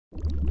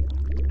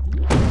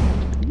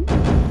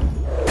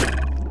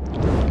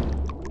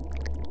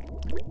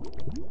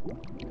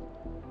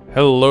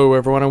Hello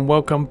everyone and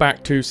welcome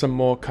back to some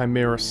more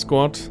Chimera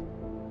Squad.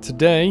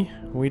 Today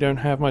we don't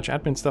have much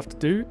admin stuff to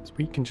do, so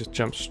we can just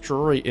jump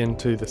straight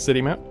into the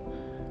city map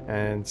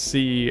and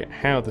see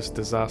how this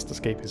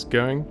disasterscape is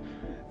going.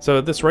 So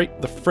at this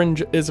rate, the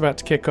Fringe is about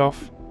to kick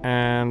off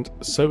and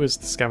so is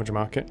the scavenger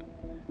market.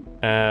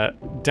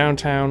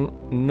 Downtown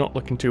not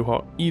looking too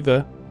hot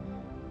either,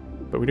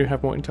 but we do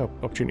have more intel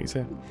opportunities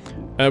here.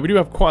 We do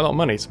have quite a lot of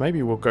money, so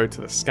maybe we'll go to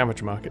the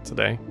scavenger market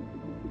today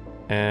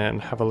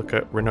and have a look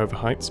at Renova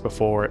Heights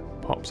before it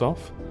pops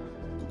off.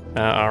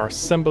 Our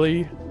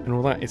assembly and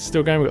all that is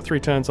still going. We've got 3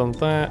 turns on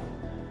that.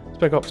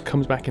 Spec Ops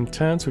comes back in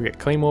turn, so we get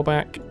Claymore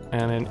back,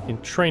 and then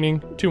in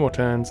training 2 more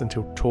turns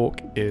until Talk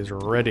is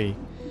ready.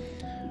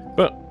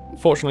 But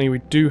fortunately we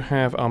do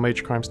have our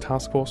Major Crimes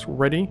Task Force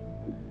ready,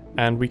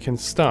 and we can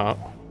start.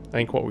 I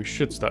think what we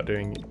should start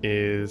doing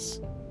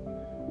is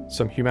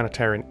some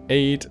humanitarian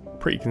aid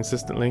pretty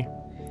consistently,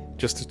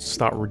 just to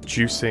start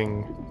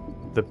reducing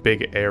the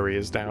big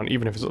areas down.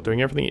 Even if it's not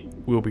doing everything,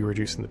 it will be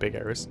reducing the big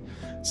areas.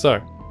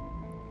 So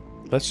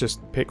let's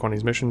just pick one of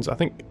these missions. I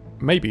think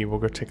maybe we'll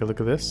go take a look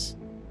at this.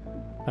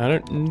 I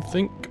don't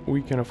think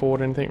we can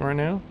afford anything right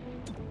now.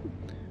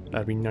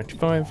 That'd be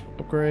 95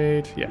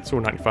 upgrade. Yeah, it's all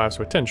 95, so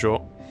we're 10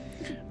 short.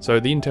 So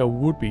the intel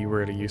would be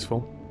really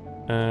useful.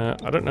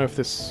 I don't know if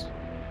this...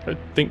 I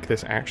think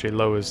this actually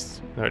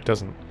lowers... No, it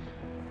doesn't.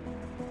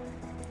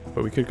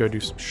 But we could go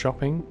do some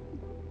shopping.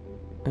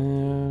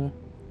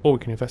 Or we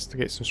can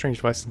investigate some strange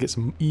devices and get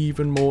some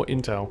even more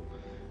intel.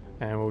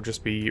 And we'll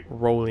just be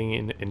rolling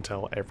in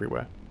intel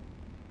everywhere.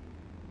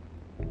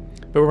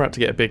 But we're about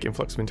to get a big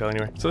influx of intel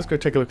anyway. So let's go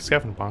take a look at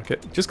Scavenger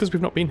Market, just because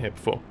we've not been here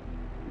before.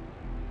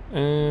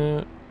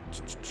 Yeah,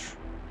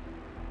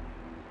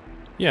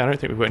 I don't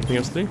think we've got anything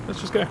else to do.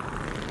 Let's just go.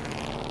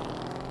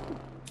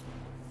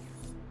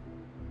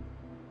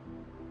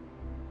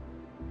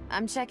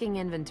 I'm checking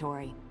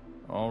inventory.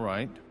 All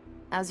right.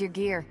 How's your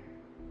gear?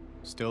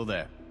 Still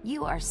there.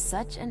 You are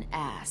such an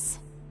ass.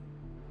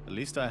 At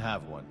least I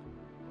have one.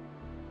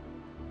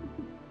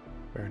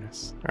 Very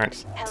nice.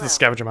 Alright, Hello, to the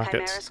scavenger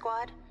market. Chimera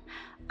Squad.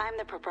 I'm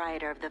the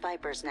proprietor of the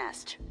Viper's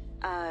Nest,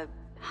 a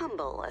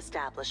humble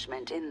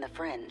establishment in the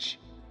Fringe.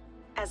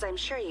 As I'm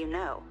sure you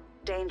know,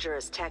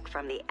 dangerous tech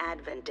from the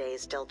Advent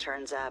days still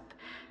turns up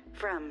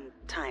from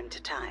time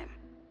to time.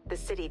 The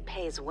city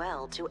pays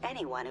well to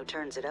anyone who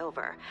turns it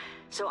over,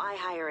 so I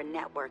hire a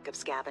network of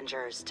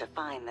scavengers to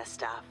find this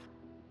stuff.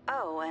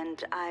 Oh,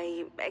 and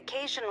I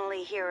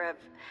occasionally hear of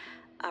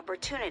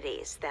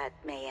opportunities that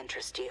may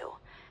interest you.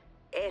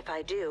 If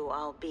I do,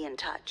 I'll be in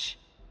touch.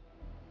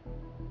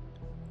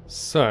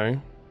 So,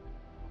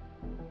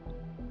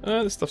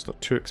 this stuff's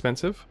not too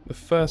expensive. The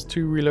first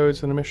 2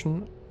 reloads in a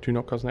mission do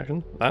not cause an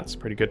action. That's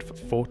pretty good for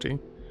 40.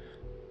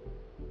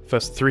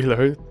 First 3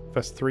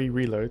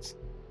 reloads.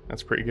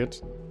 That's pretty good.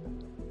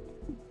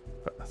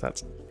 But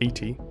that's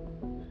 80.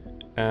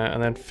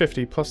 And then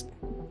 50 plus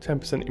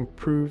 10%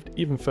 improved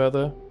even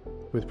further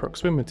with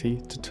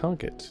proximity to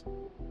target.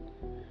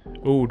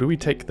 Oh, do we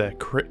take their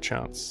crit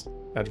chance?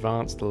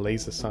 Advanced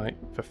laser sight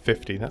for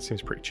 50. That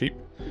seems pretty cheap.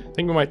 I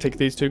think we might take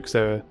these 2 because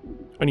they're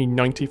only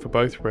 90 for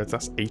both, whereas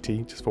that's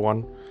 80 just for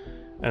one.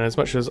 And as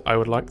much as I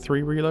would like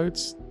 3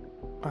 reloads,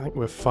 I think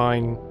we're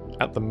fine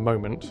at the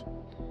moment.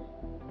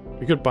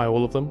 We could buy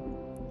all of them,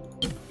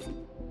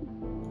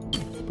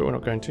 but we're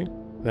not going to.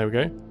 There we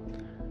go.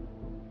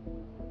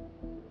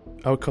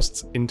 Oh, it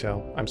costs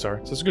intel. I'm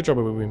sorry. So it's a good job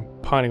we've been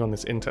piling on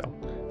this intel.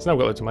 So now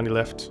we've got loads of money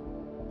left.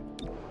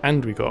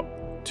 And we got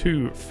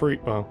 2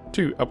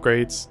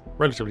 upgrades,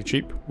 relatively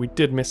cheap. We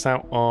did miss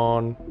out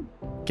on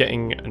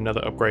getting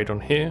another upgrade on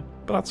here,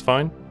 but that's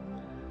fine.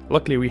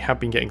 Luckily we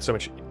have been getting so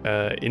much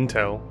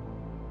intel,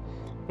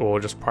 or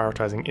just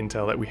prioritizing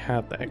intel, that we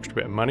had that extra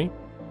bit of money.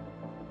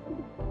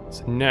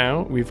 So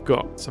now we've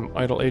got some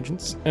idle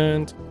agents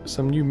and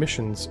some new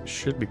missions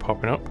should be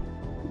popping up.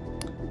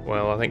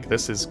 Well, I think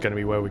this is going to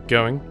be where we're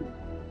going.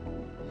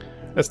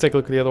 Let's take a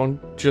look at the other one,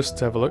 just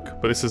to have a look.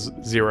 But this is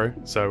 0,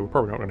 so we're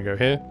probably not going to go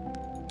here.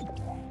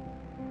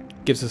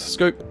 Gives us a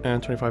scope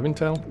and 25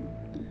 intel.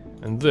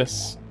 And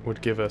this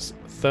would give us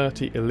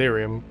 30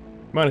 Illyrium,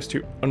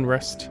 -2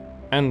 unrest,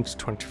 and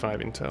 25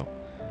 intel.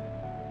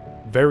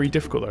 Very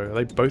difficult though. Are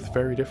they both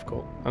very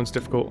difficult? One's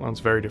difficult, one's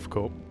very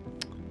difficult.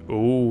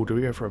 Ooh, do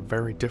we go for a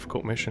very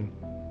difficult mission?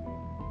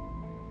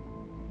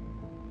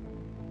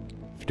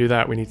 If we do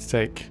that, we need to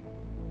take...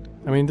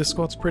 I mean, this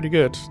squad's pretty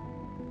good.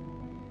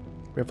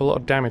 We have a lot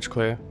of damage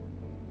clear.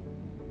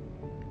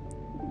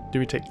 Do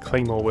we take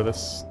Claymore with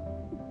us?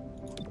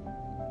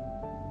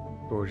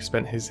 We already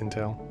spent his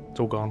intel. It's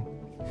all gone.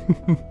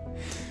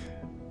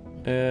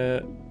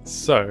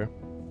 So,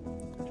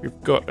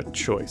 we've got a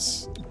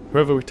choice.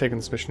 Whoever we've taken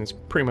this mission is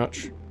pretty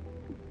much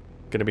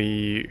going to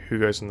be who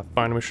goes on the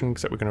final mission,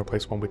 except we're going to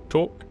replace one with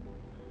Talk.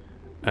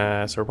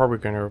 So we're probably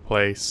going to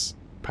replace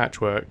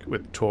Patchwork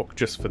with Talk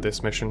just for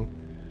this mission.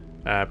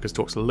 Because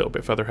Talk's a little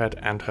bit further ahead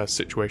and her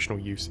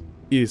situational use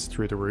is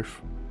through the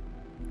roof.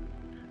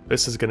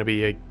 This is going to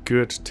be a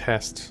good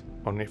test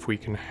on if we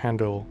can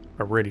handle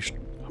a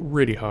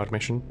really hard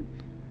mission.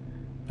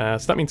 So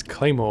that means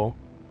Claymore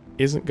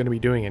isn't going to be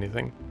doing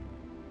anything.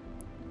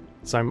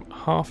 So I'm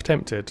half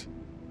tempted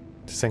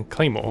to send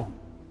Claymore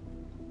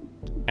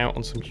out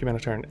on some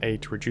humanitarian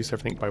aid to reduce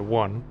everything by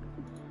 1.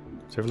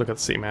 So if we look at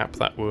the city map,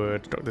 that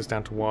would knock this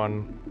down to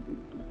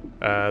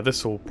 1.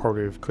 This will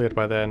probably have cleared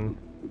by then.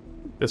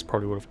 This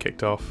probably would have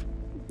kicked off.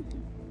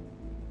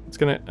 It's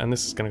gonna, and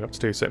this is gonna go up to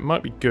 2, so it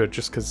might be good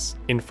just because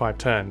in 5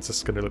 turns this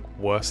is gonna look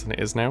worse than it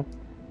is now.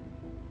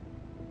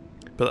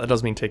 But that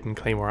does mean taking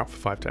Claymore out for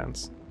 5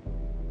 turns.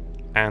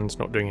 And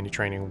not doing any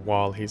training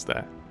while he's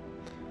there.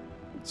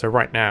 So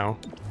right now,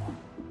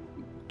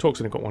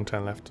 Talk's only got 1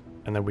 turn left,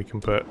 and then we can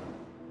put...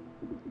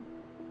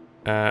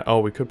 oh,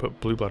 we could put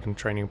Blue Blood in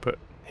training and put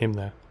him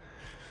there.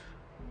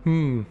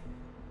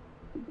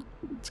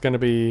 It's going to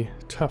be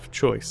a tough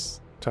choice.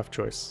 Tough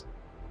choice.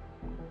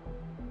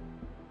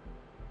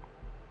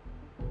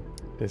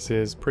 This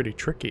is pretty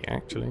tricky,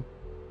 actually.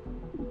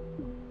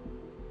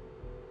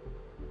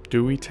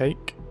 Do we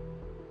take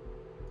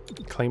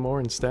Claymore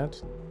instead?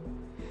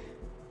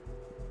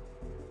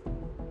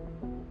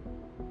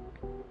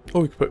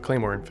 Or we could put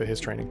Claymore in for his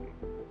training.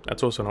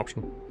 That's also an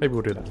option. Maybe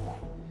we'll do that.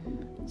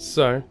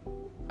 So,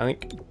 I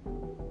think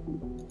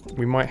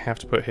we might have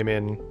to put him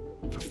in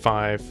for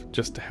 5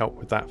 just to help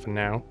with that for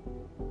now.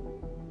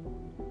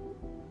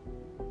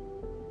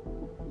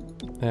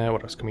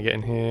 What else can we get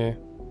in here?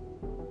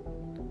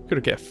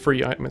 Could get a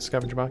free item at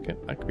Scavenger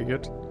Market. That could be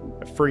good.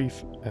 A free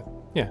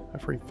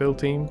fill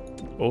team.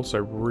 Also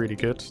really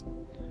good.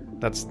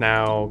 That's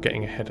now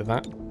getting ahead of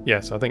that.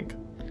 Yes, I think.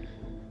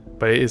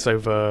 But it is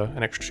over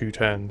an extra 2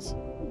 turns.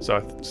 So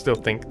I still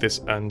think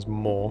this earns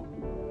more.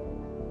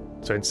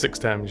 So in 6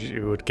 turns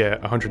you would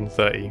get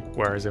 130,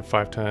 whereas in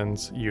 5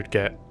 turns you'd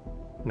get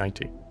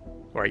 90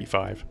 or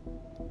 85.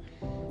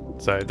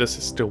 So this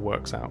still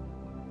works out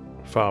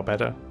far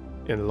better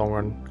in the long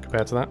run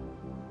compared to that.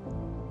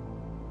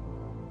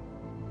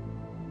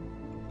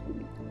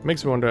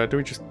 Makes me wonder, do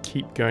we just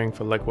keep going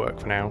for legwork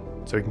for now,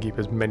 so we can keep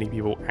as many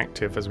people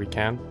active as we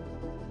can?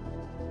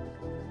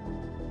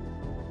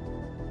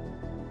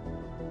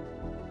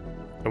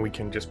 And we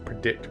can just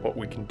predict what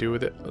we can do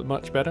with it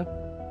much better,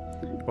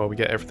 while we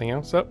get everything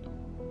else up?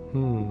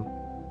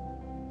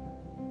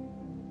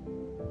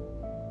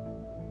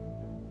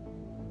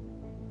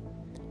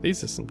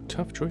 These are some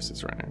tough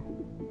choices right now,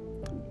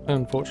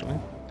 unfortunately.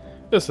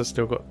 This has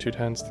still got 2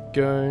 turns to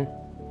go.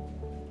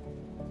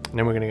 And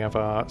then we're going to have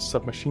our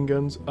submachine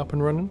guns up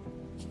and running.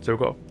 So we've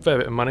got a fair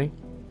bit of money.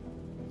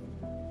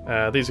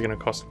 These are going to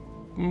cost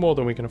more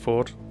than we can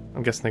afford.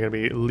 I'm guessing they're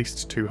going to be at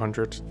least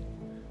 200 to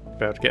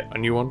be able to get a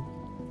new one.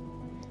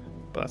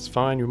 But that's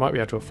fine. We might be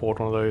able to afford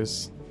one of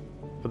those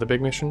for the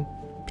big mission,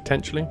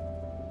 potentially.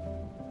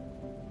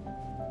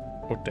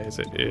 What day is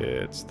it?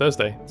 It's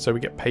Thursday, so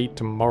we get paid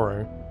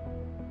tomorrow.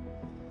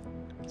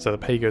 So the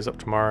pay goes up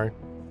tomorrow,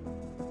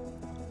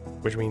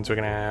 which means we're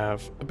going to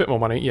have a bit more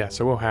money. Yeah,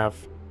 so we'll have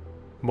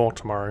more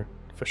tomorrow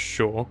for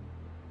sure.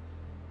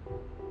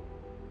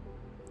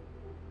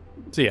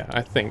 So yeah,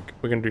 I think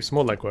we're going to do some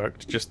more legwork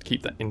to just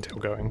keep that intel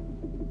going.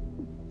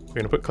 We're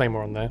going to put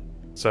Claymore on there,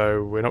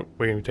 so we're going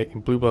to be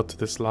taking Blue Blood to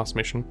this last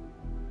mission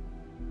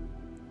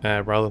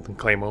rather than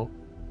Claymore,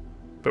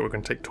 but we're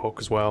going to take Talk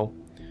as well.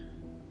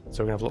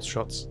 So we're going to have lots of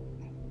shots.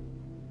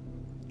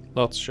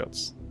 Lots of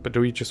shots. But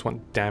do we just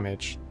want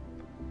damage?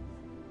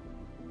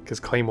 Because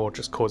Claymore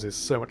just causes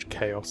so much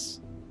chaos.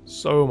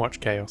 So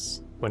much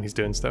chaos when he's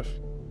doing stuff.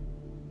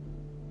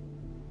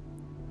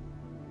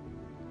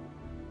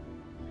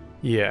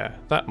 Yeah,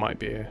 that might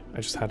be it.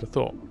 I just had a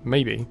thought.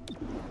 Maybe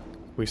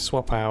we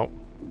swap out...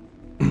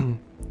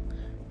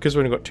 Because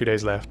we've only got 2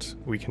 days left,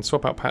 we can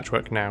swap out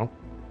Patchwork now.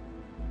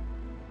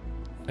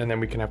 And then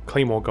we can have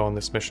Claymore go on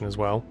this mission as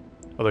well.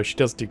 Although she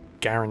does do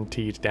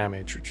guaranteed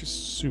damage, which is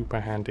super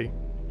handy.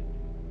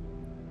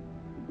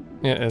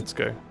 Yeah, let's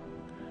go.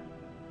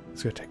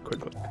 Let's go take a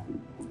quick look.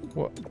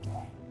 What?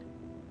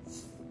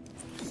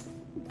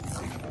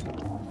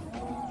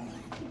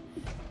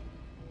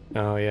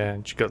 Oh yeah,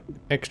 and she got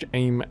extra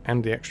aim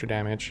and the extra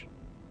damage.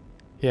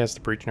 He has the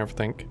breach and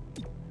everything.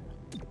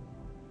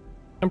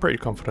 I'm pretty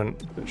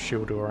confident that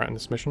she'll do alright in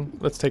this mission.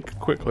 Let's take a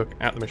quick look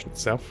at the mission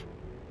itself.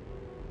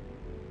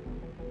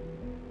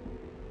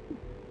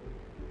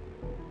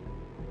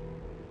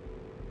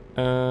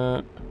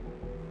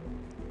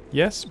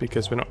 Yes,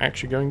 because we're not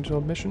actually going to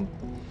a mission.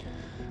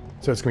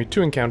 So it's going to be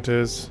 2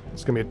 encounters.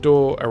 It's going to be a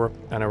door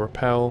and a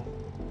rappel.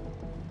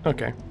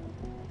 Okay.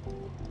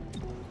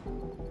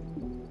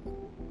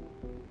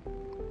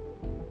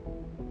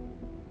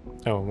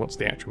 Oh, what's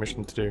the actual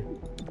mission to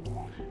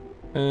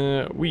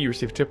do? We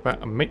received a tip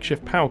about a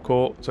makeshift power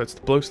core, so it's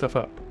to blow stuff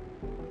up.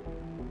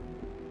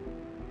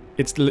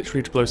 It's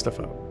literally to blow stuff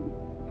up.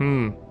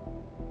 In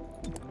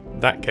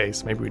that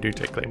case, maybe we do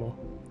take Claymore.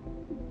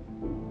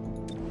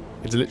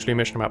 It's literally a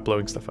mission about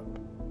blowing stuff up.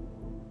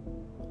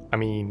 I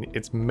mean,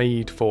 it's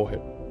made for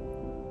him.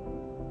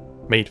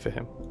 Made for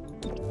him.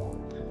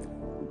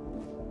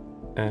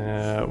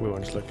 We want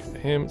to just look at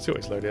him, see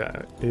what he's loaded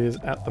at is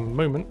at the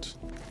moment.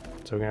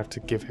 So we're going to have to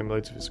give him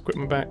loads of his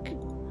equipment back.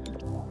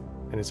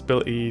 and his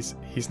abilities,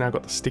 he's now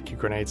got the sticky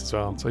grenades as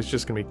well, so he's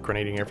just going to be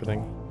grenading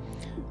everything.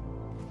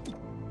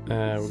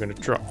 We're going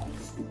to drop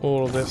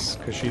all of this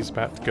because she's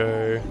about to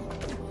go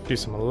do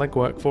some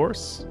legwork for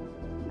us.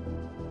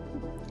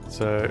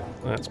 So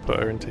let's put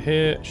her into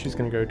here. She's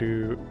going to go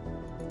do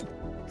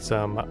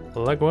some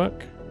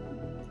legwork.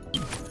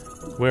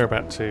 We're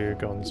about to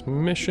go on this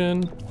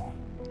mission.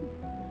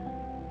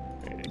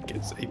 Get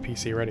his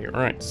APC ready.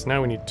 Right, so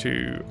now we need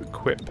to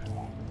equip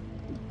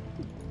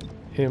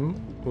him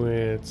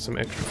with some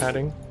extra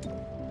padding.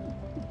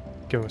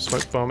 Give him a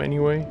smoke bomb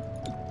anyway,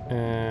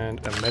 and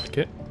a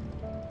medkit.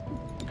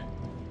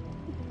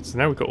 So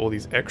now we've got all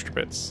these extra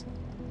bits.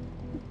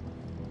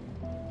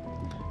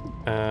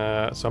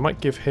 So I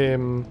might give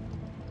him...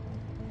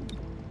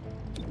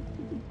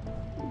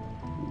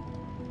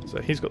 So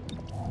he's got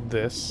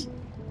this.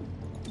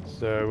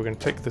 So we're going to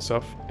take this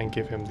off and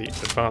give him the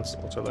advanced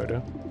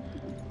autoloader.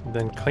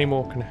 Then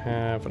Claymore can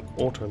have an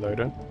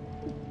autoloader.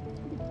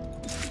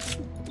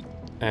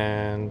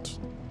 And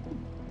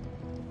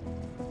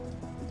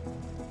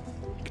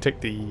you can take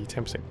the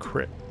 10%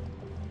 crit.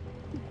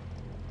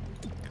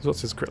 Because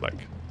what's his crit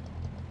like?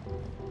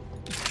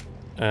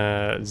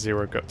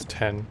 0 go up to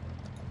 10.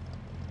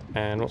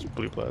 And what's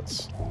Blue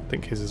Blood's? I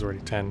think his is already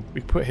 10.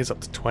 We put his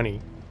up to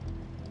 20.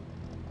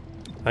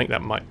 I think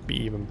that might be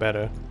even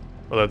better.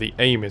 Although the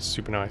aim is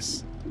super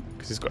nice.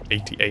 Because he's got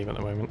 80 aim at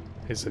the moment.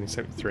 His is only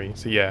 73.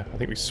 So yeah, I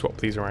think we swap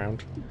these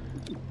around.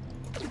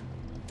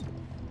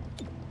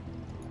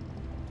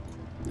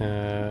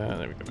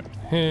 Then we go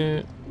back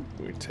here.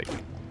 We take...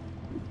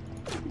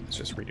 Let's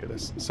just redo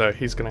this. So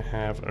he's going to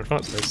have an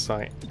advanced laser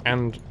sight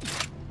and...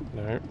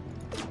 No.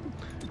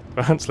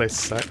 Advanced laser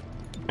sight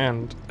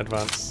and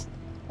advanced...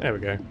 There we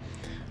go.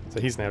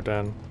 So he's now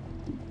done.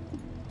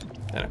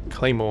 And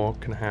Claymore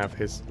can have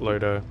his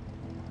loader.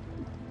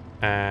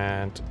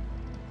 And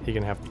he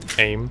can have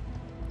the aim.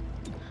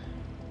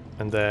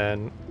 And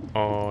then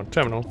on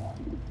Terminal...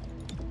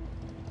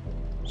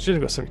 She's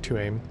only got 72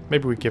 aim.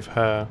 Maybe we give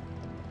her...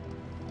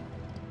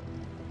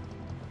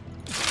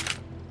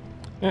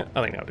 Yeah,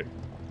 I think that'll do.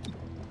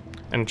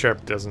 And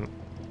Cherub doesn't.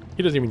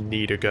 He doesn't even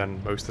need a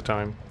gun most of the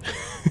time.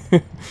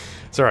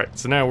 It's alright,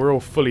 so now we're all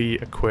fully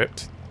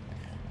equipped.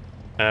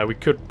 We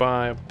could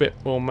buy a bit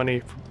more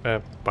money.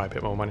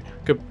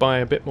 Could buy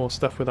a bit more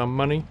stuff with our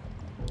money.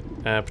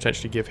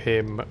 Potentially give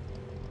him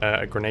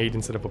a grenade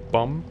instead of a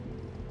bomb.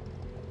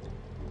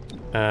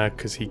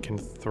 Because he can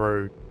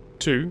throw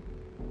 2,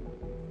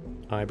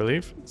 I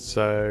believe.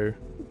 So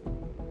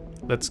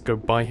let's go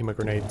buy him a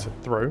grenade to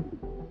throw.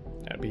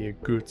 That'd be a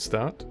good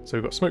start. So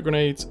we've got smoke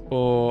grenades,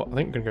 or I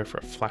think I'm going to go for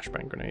a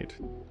flashbang grenade.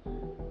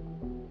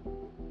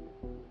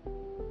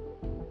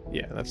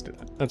 Yeah, let's do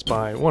that. Let's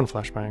buy 1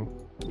 flashbang.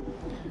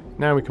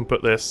 Now we can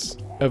put this.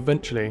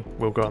 Eventually,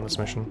 we'll go on this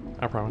mission.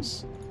 I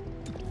promise.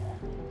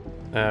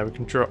 We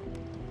can drop...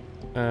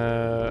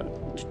 that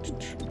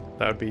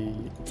would be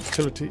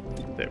utility.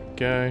 There we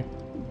go.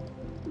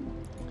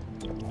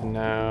 And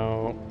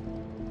now...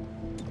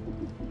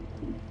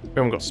 We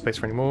haven't got space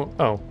for any more.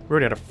 Oh, we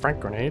already had a frag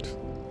grenade.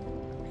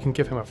 We can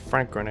give him a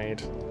frag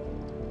grenade.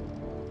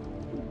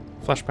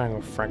 Flashbang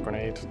or frag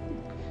grenade.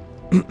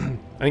 I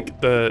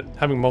think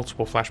having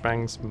multiple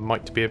flashbangs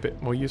might be a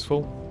bit more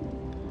useful.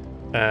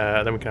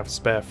 Then we can have a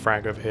spare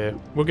frag over here.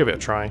 We'll give it a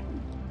try.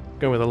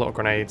 Go with a lot of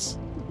grenades.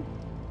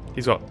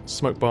 He's got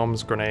smoke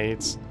bombs,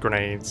 grenades,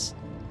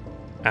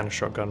 and a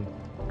shotgun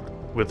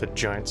with a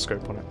giant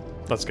scope on it.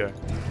 Let's go.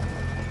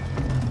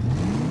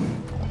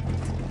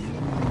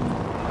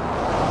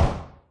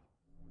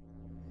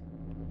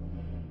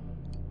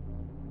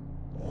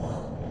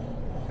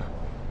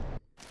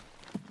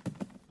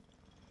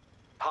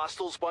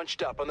 Hostiles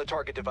bunched up on the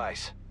target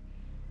device.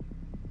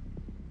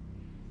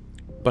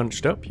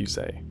 Bunched up, you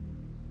say?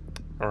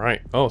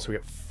 Alright. Oh, so we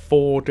have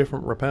 4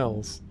 different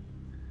repels.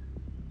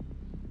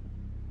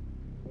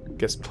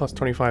 Gets plus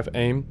 25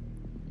 aim.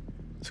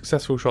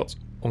 Successful shots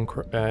on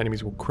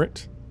enemies will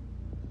crit.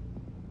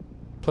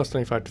 Plus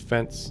 25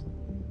 defense.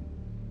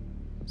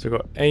 So we've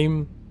got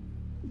aim.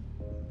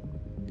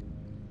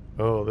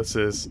 Oh, this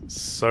is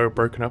so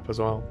broken up as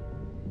well.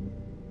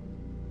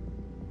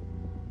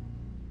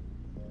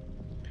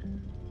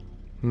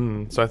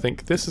 So I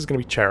think this is going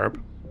to be Cherub.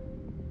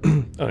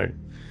 Oh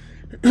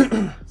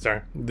no.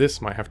 Sorry. This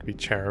might have to be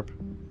Cherub.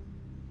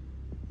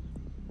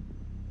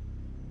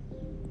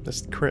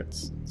 This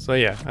crits. So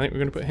yeah, I think we're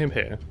going to put him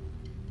here.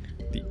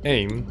 The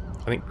aim,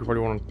 I think we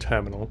probably want on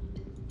Terminal.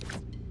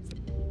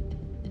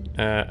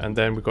 And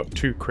then we've got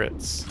 2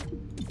 crits.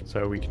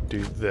 So we can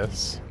do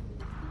this.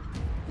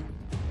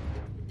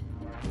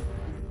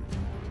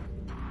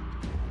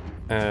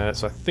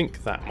 So I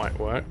think that might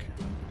work.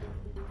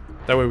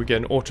 That way we get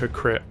an auto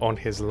crit on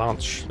his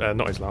lance,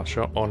 not his lance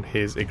shot, on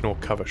his ignore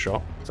cover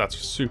shot. So that's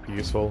super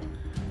useful.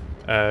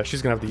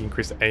 She's going to have the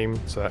increased aim,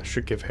 so that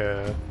should give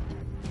her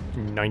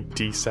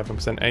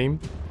 97% aim.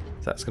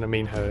 So that's going to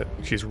mean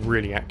she's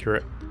really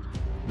accurate.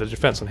 The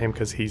defense on him,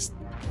 because he's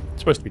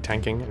supposed to be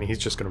tanking, and he's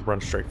just going to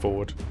run straight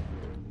forward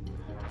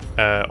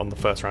on the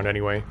first round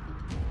anyway.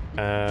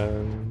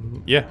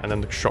 Yeah, and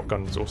then the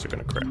shotgun is also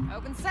going to crit.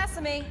 Open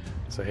sesame.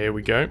 So here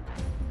we go.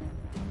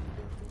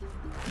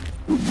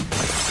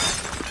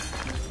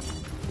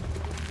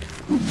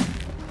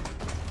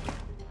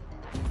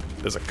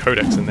 There's a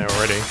codex in there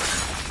already.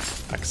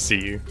 I can see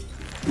you.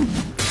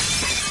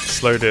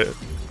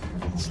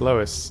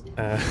 Slowest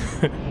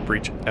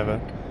breach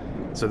ever.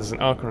 So there's an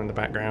Archon in the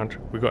background.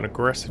 We've got an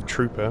aggressive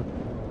trooper.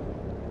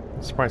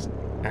 Surprise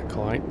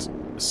acolyte.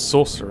 A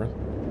sorcerer.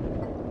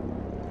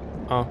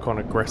 Archon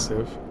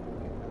aggressive.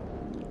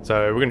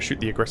 So we're going to shoot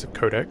the aggressive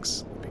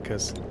codex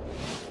because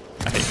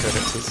I hate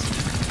codexes.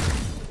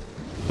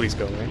 Please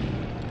go away.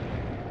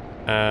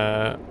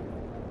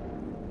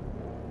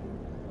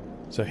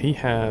 So he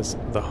has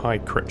the high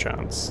crit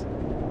chance.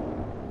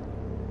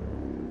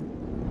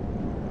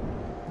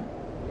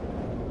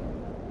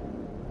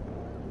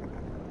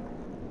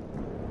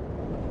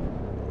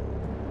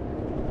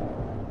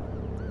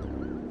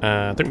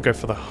 Didn't go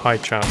for the high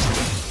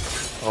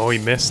chance. Oh, he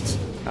missed.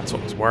 That's what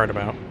I was worried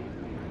about.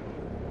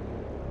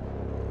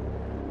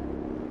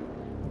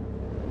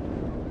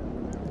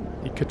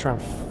 He could try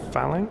and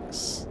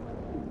phalanx,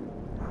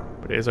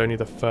 but it is only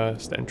the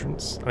first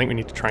entrance. I think we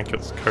need to try and kill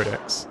this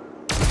codex.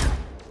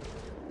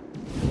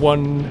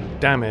 1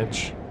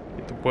 damage.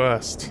 The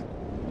worst.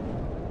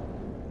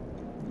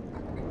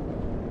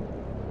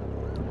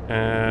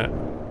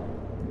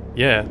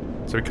 Yeah,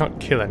 so we can't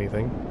kill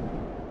anything.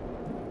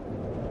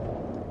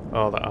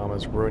 Oh, that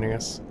armor's ruining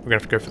us. We're gonna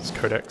have to go for this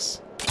codex.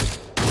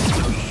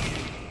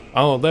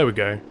 Oh, there we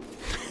go.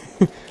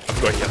 I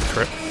forgot he had the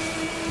crit.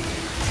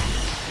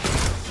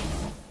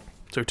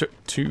 So we took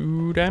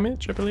 2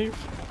 damage, I believe?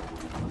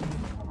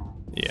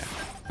 Yeah.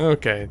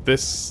 Okay,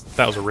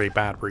 that was a really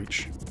bad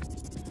breach.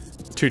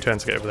 2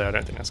 turns to get over there, I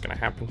don't think that's gonna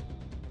happen.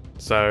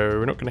 So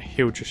we're not gonna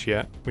heal just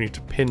yet. We need to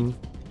do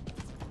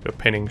a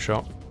pinning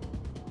shot.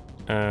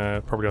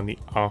 Probably on the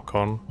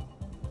Archon.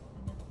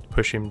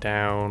 Push him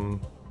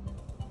down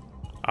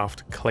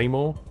after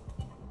Claymore.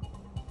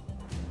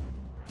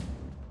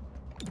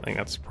 I think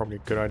that's probably a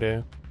good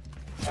idea.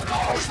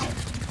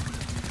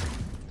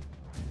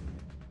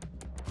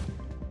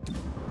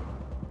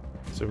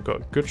 So we've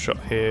got a good shot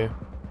here.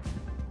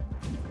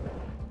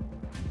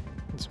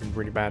 And some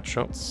really bad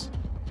shots.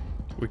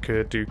 We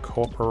could do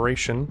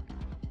cooperation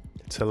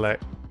to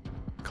let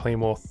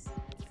Claymore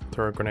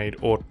throw a grenade,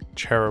 or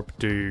Cherub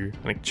do,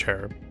 I think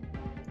Cherub.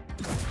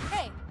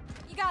 Hey,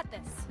 you got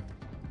this.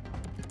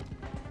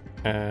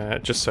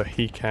 Just so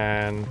he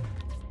can...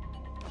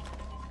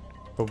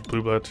 Oh,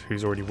 Blueblood,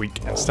 who's already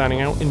weak and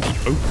standing out in the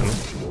open.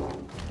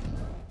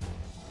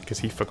 Because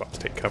he forgot to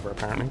take cover,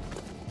 apparently.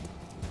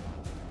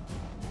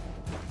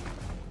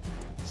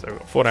 So we've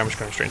got 4 damage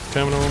going straight into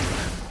terminal.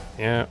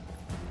 Yeah.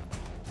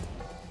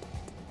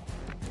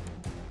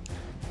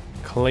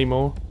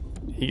 Claymore,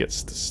 he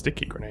gets the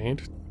sticky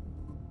grenade.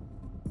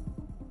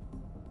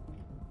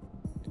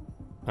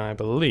 I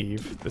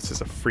believe this is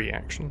a free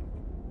action.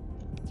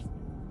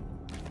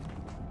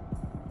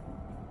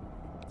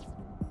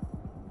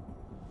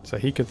 So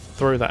he could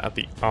throw that at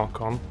the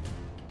Archon.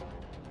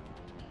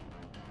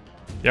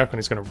 The Archon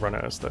is going to run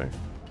at us though.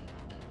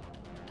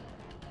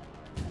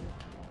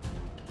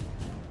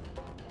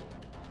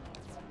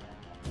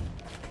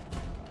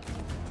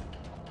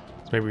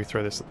 So maybe we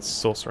throw this at the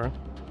Sorcerer.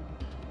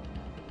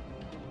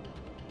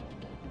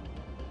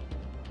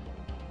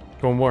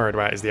 What I'm worried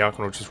about is the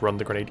Archon will just run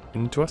the grenade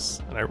into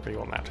us. I don't really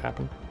want that to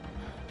happen.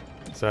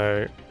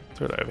 So,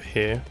 throw that over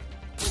here.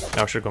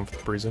 Now I should have gone for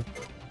the Bruiser.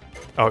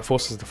 Oh, it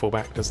forces to fall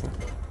back, doesn't it?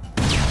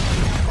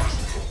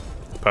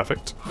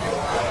 Perfect. Oh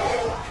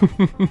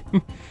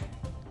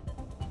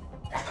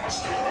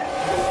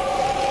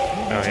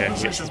yeah,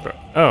 he gets his bow.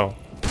 Oh,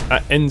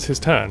 that ends his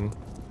turn.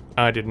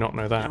 I did not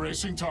know that.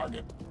 Erasing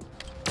target.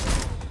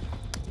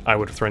 I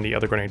would have thrown the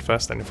other grenade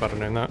first then if I'd have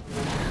known that.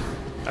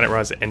 I didn't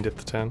realize it ended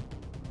the turn.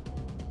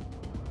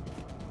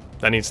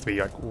 That needs to be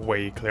like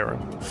way clearer.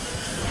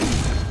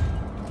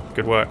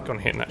 Good work on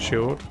hitting that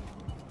shield.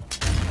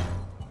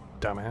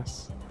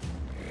 Dumbass.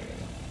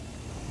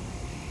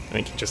 I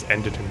think he just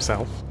ended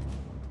himself.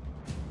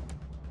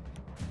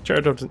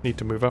 Cherub doesn't need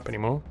to move up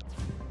anymore.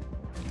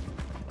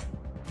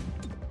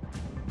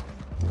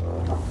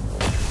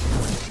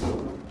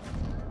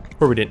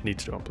 Probably didn't need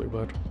to do on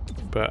Bluebird,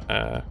 but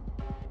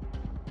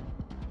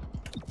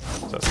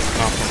so that's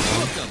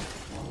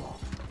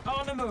half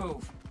On the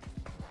move.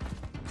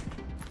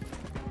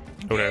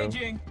 on. Oh no.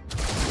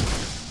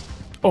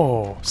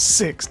 Oh,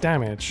 6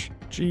 damage.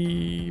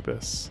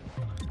 Jeebus.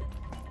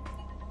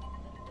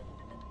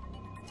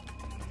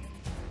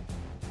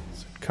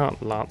 So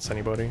can't lance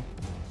anybody.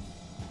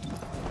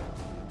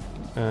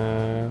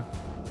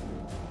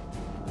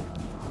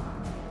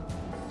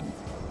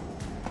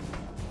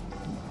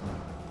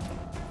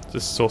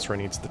 This sorcerer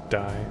needs to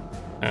die.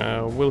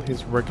 Will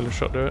his regular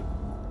shot do it?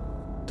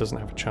 Doesn't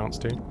have a chance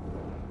to.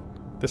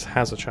 This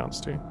has a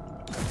chance to.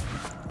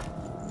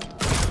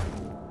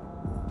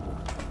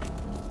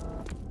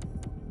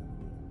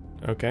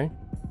 Okay.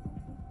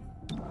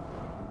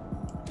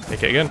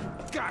 Take it again.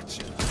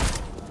 Gotcha.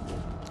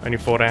 Only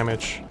 4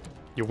 damage.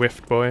 You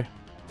whiffed, boy.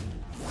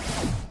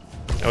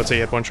 I would say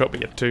you had one shot,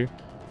 but you had two.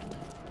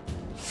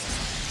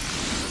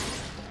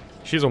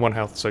 She's on 1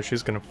 health, so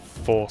she's gonna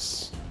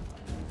force...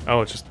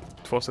 Oh, just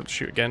force her to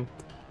shoot again.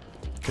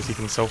 Because he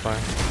can self-fire.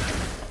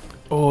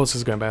 Oh, this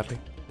is going badly.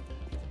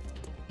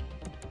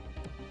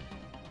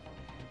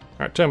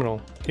 Alright,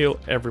 Terminal. Heal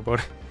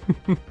everybody.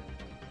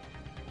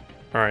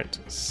 Alright,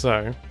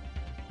 so...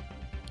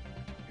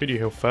 Who do you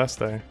heal first,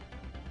 though?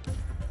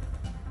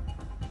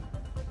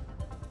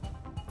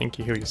 I think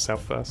you heal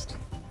yourself first.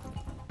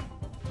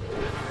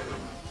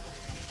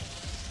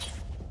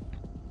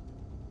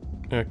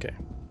 Okay.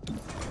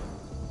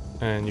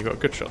 And you got a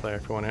good shot there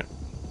if you want it.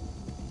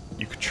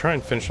 You could try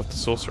and finish off the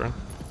sorcerer.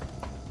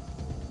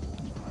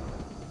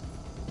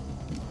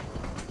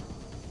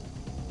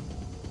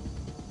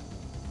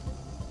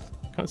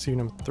 Can't see who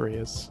number 3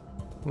 is.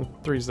 Number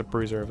 3 is the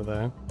bruiser over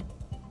there.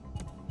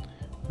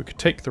 We could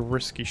take the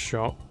risky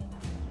shot.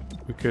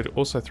 We could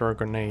also throw a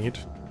grenade,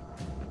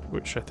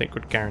 which I think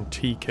would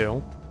guarantee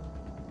kill.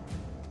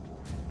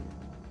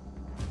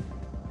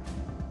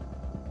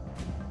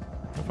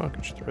 How far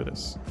could you throw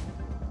this?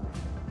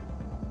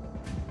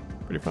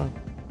 Pretty far.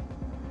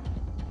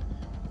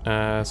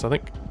 So I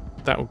think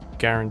that will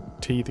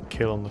guarantee the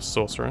kill on the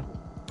sorcerer.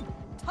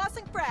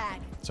 Tossing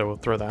frag. So we'll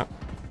throw that.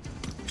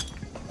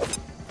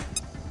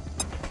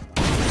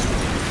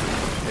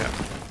 Yeah.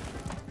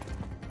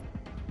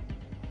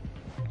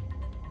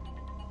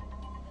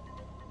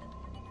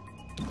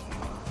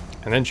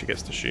 And then she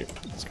gets to shoot.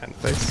 This guy in the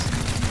face.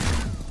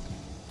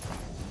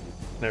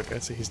 There we go,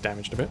 so he's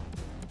damaged a bit.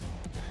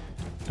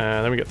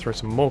 Then we get to throw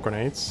some more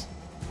grenades.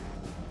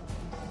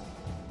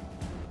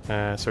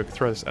 So we can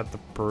throw this at the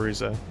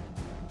bruiser.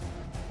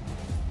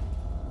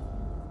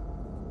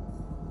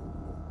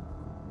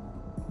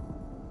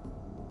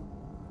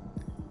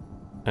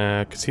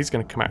 Because he's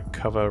going to come out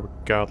cover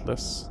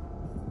regardless.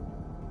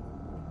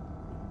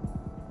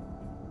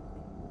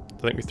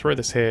 I think we throw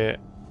this here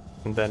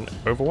and then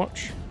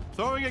Overwatch.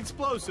 Throwing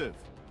explosive.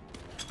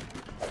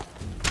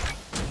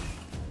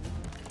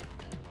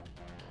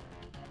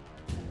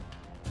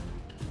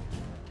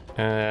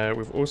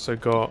 We've also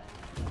got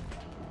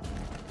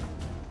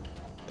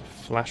the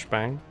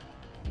flashbang.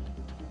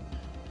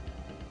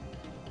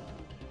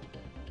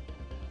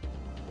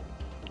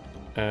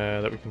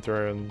 That we can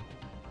throw on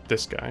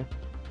this guy.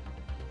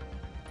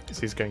 Because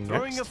he's going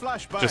Throwing next. a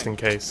flashbang. Just in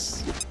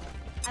case.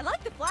 I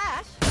like the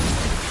flash.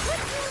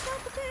 Let's see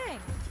about the thing.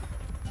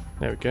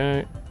 There we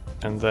go.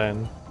 And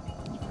then...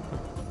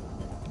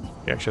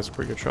 He actually has a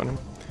pretty good shot on him.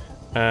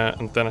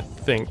 And then I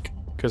think,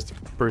 because the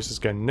Bruce is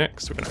going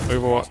next, we're going to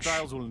Overwatch.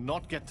 Hostiles will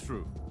not get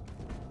through.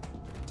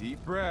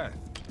 Deep breath.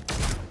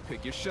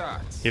 Pick your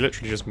shots. He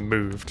literally just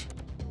moved.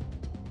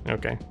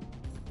 Okay.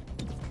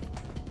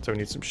 So we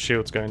need some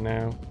shields going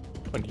now.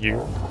 On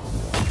you.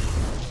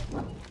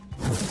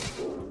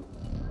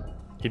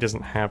 He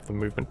doesn't have the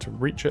movement to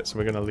reach it, so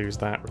we're going to lose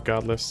that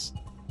regardless.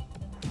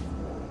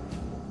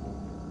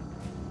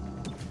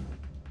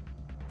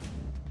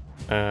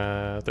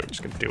 They're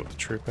just going to deal with the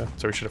trooper,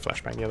 so we should have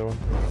flashbanged the other one.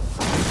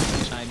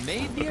 I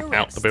made the arrest.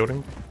 Out the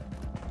building.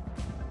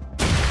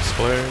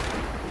 Explode.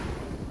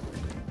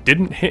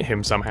 Didn't hit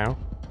him somehow,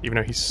 even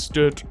though he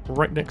stood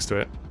right next to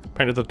it.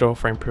 Apparently the door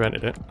frame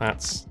prevented it.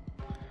 That's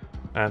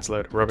a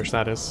load of rubbish,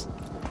 that is.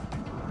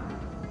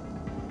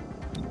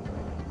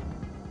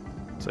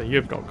 So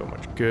you've not got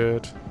much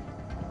good.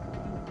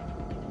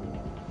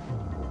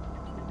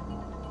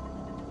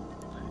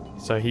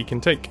 So he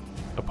can take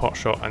a pot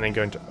shot and then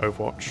go into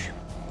Overwatch.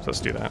 So let's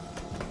do that.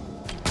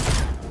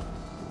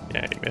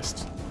 Yeah, he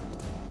missed.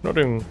 Not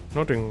doing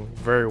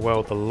very well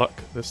with the luck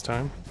this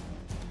time.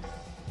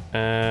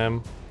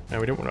 No,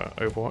 we don't want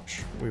to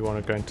Overwatch. We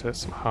want to go into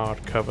some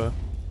hard cover.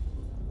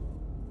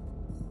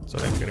 So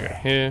I think we're gonna go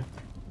here.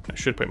 I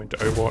should put him into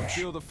Overwatch.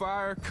 Feel the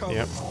fire. Cover.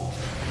 Yep.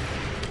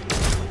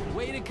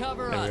 Way to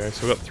cover There we go. us.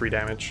 So we got 3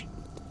 damage.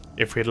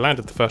 If we had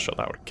landed the first shot,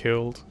 that would have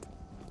killed.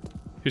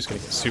 Who's gonna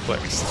get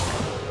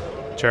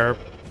suplexed? Cherub.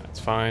 That's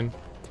fine.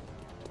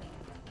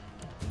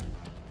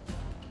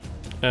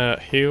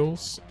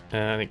 Heals.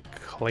 I think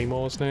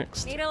Claymore's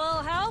next. Need a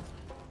little help?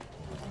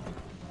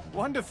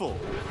 Wonderful.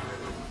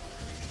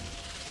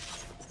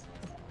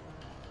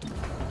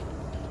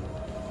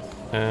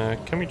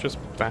 Can we just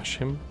bash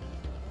him?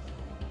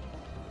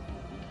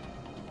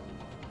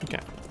 Okay.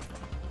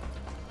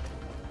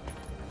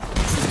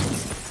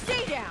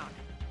 Stay down.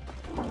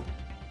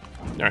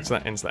 Alright, so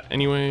that ends that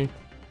anyway.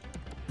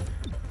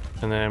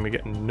 And then we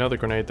get another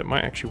grenade that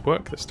might actually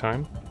work this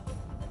time.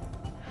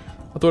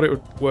 I thought it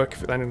would work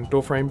if it landed in a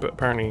door frame, but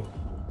apparently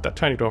that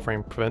tiny door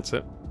frame prevents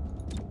it.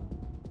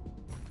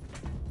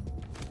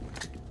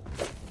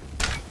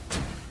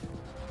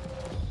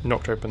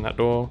 Knocked open that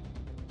door.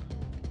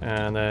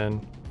 And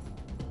then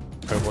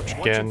Overwatch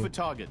Watching again. for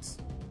targets.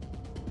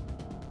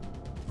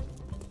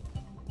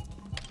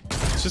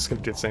 It's just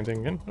going to do the same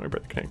thing again. I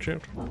broke the kinetic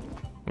shield.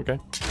 Okay.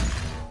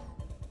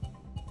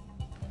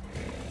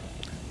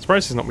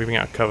 Surprised he's not moving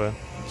out of cover.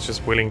 He's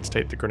just willing to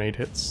take the grenade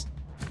hits.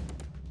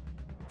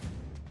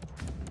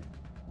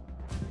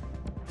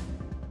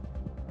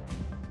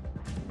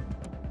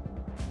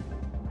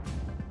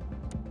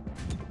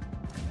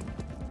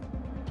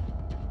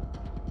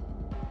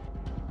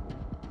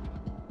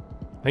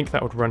 I think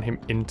that would run him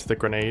into the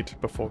grenade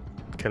before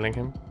killing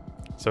him.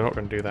 So we're not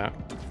going to do that.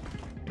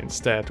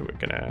 Instead, we're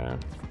going to...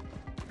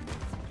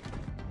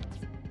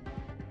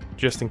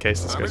 just in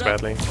case this goes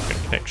badly, we're going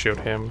to connect shield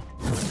him.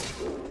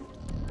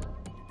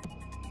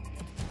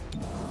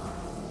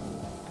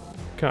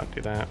 Can't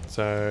do that,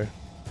 so...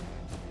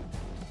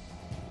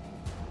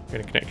 I'm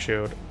going to connect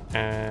shield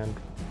and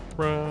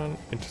run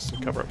into some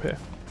cover up here.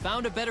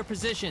 Found a better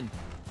position.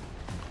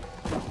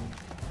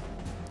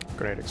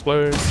 Grenade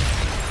explodes.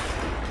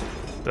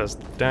 Does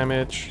the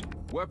damage.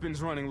 Weapons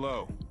running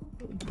low.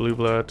 Blue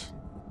blood.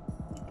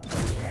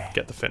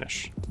 Get the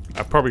finish.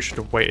 I probably should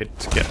have waited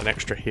to get an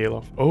extra heal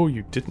off. Oh,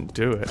 you didn't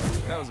do it.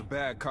 That was a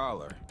bad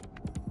collar.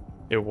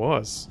 It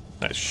was.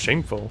 That's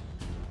shameful.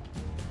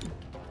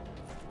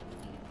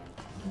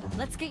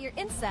 Let's get your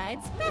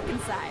insides back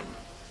inside.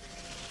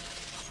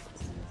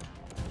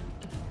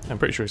 I'm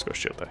pretty sure he's got a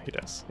shield though. He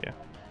does, yeah.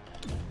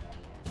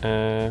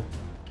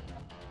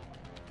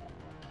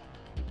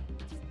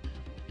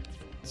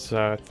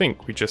 So I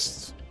think we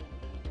just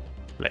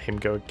let him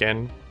go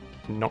again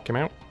and knock him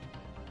out.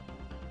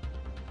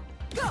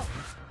 Go!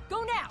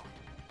 Go now!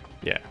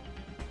 Yeah.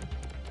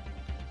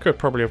 Could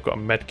probably have got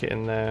a medkit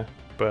in there,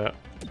 but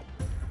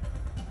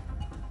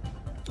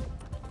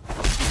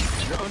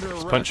You're under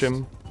just arrest. punch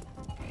him.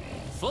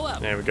 Full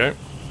up. There we go.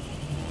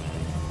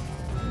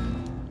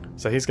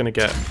 So he's going to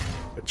get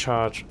a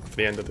charge for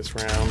the end of this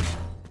round.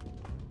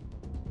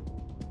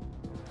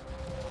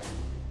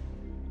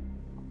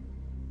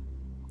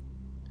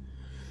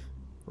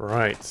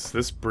 Right,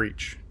 this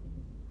breach.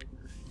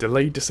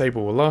 Delayed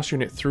disable. The last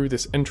unit through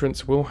this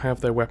entrance will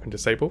have their weapon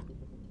disabled.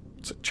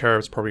 So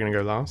Cherub's probably going to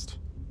go last.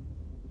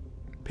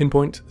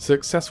 Pinpoint.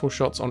 Successful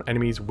shots on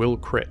enemies will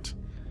crit.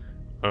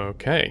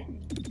 Okay.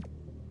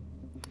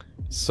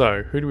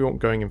 So, who do we want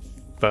going in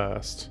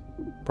first?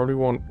 Probably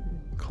want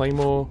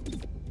Claymore.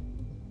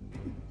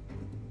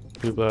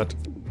 Blue blood.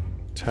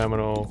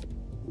 Terminal.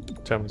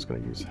 Terminal's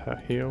going to use her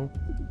heal.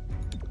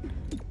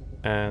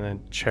 And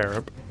then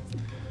Cherub.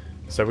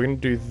 So we're going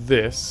to do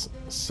this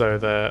so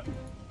that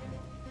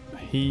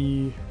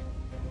he...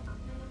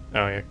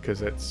 oh yeah,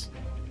 because it's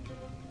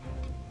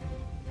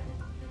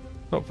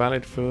not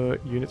valid for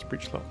units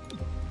breach lock.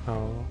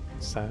 Oh,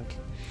 sad.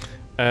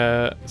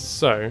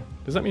 So,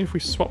 does that mean if we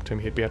swapped him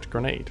he'd be able to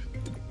grenade?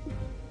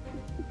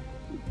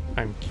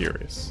 I'm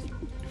curious.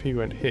 If he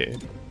went here,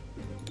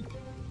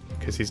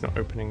 because he's not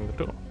opening the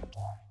door.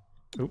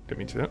 Oh, didn't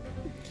mean to do that.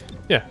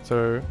 Yeah,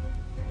 so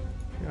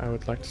I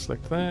would like to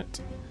select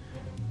that.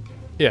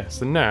 Yeah,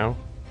 so now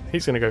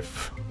he's going to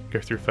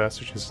go through first,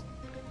 which is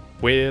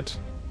weird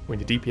when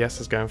your DPS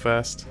is going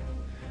first.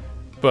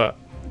 But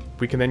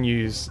we can then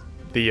use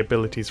the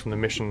abilities from the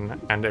mission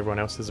and everyone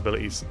else's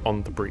abilities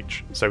on the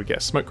breach. So we get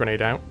a smoke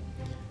grenade out,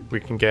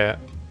 we can get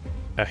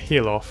a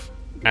heal off,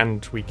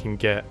 and we can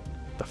get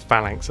the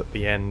phalanx at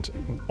the end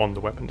on the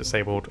weapon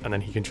disabled, and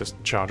then he can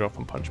just charge off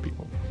and punch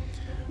people.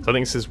 So I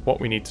think this is what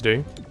we need to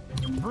do.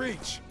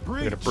 Breach!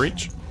 We're going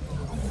Breach! to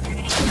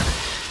breach.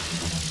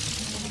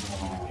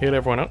 Heal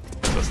everyone up.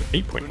 That's an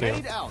 8-point heal.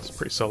 That's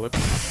pretty solid.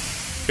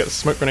 Get the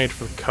smoke grenade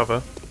for the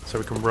cover, so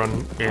we can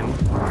run in.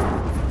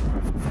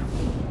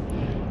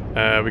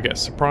 We get a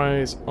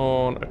surprise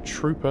on a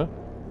trooper.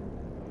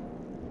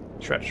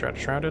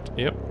 Shrouded.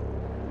 Yep.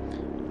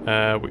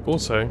 We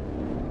also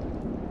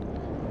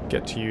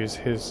get to use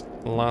his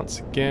lance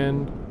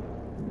again.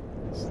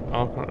 There's an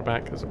Archon at the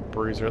back. There's a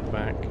bruiser at the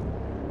back.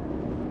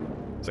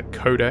 There's a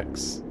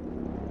Codex.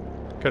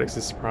 Codex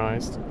is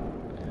surprised.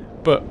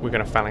 But we're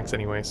going to phalanx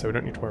anyway, so we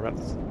don't need to worry about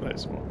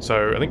those more.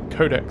 So I think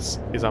Codex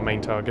is our main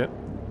target.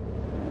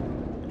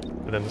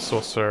 And then the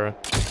Sorcerer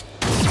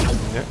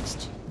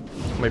next.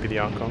 Maybe the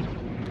Archon.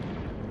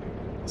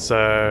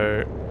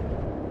 So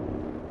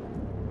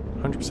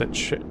 100%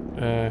 hit.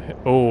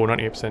 Oh,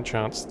 98%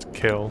 chance to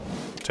kill.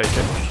 Take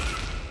it.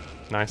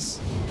 Nice.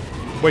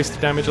 Wasted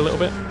damage a little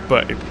bit,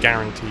 but it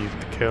guaranteed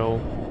the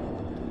kill.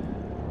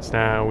 So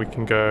now we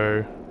can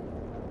go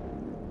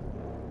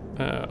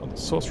on the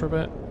Sorcerer a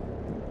bit.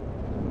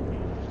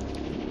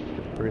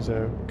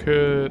 Bruiser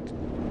could.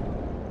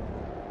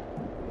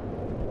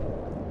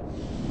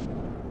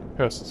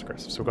 Who else is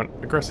aggressive? So we've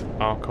got aggressive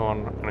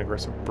Archon and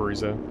aggressive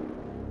Bruiser.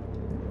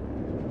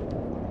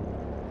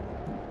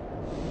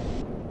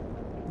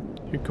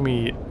 Who can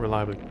we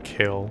reliably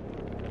kill?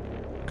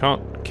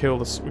 Can't kill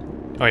this.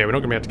 Oh yeah, we're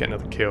not going to be able to get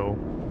another kill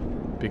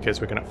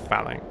because we're going to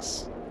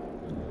phalanx.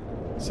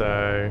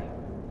 So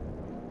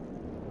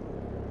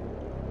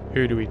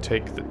who do we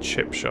take the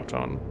chip shot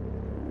on?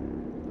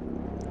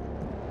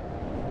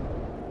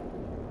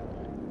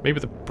 Maybe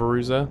the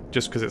Bruiser,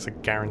 just because it's a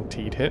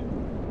guaranteed hit.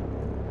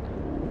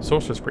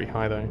 Sorcerer's pretty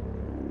high though.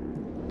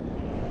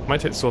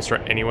 Might hit Sorcerer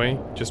anyway,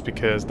 just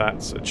because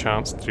that's a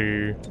chance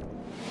to do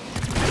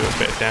a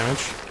bit of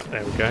damage.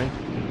 There we go.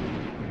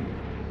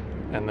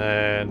 And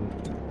then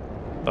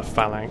the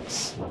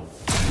Phalanx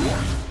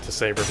to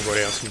save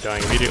everybody else from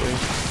dying immediately.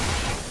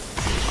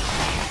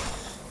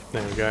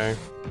 There we go.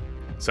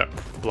 So,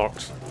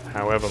 blocked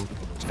however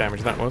much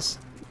damage that was.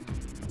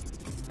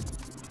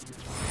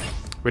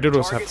 We did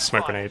also have Target the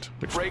smoke spotted. grenade,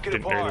 which Break it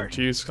didn't really apart. need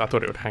to use. I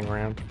thought it would hang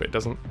around, but it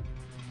doesn't.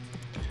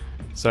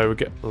 So we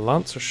get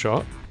Lancer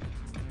shot.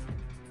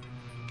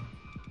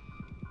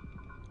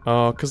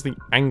 Oh, because the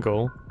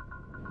angle.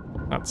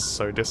 That's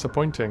so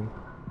disappointing.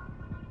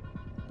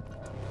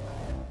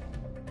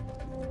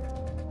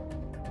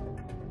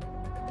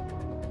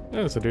 Oh,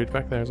 there's a dude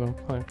back there as well.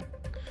 Hi.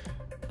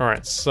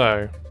 Alright,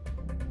 so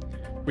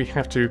we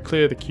have to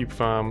clear the cube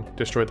farm,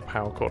 destroy the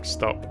power core to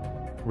stop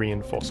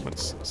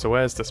reinforcements. So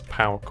where's this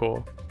power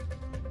core?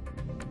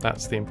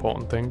 That's the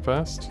important thing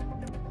first.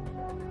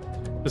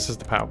 This is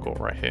the power core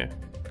right here.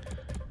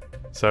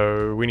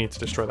 So we need to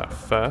destroy that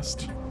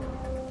first.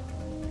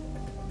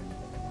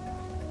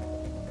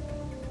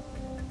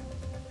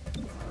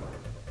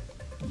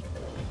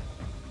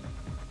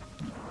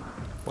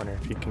 Wonder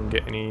if you can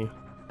get any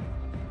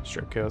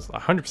stroke kills.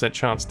 100%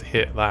 chance to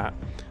hit that.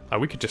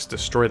 We could just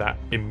destroy that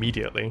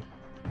immediately.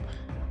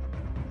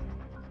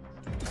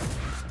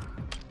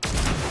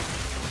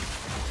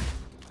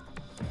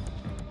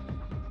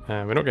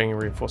 We're not getting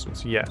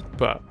reinforcements yet,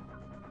 but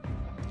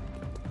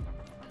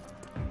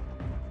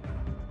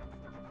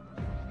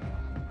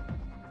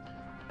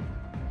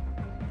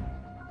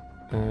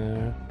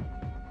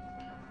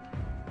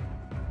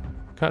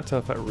can't tell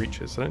if that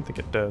reaches. I don't think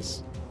it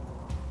does.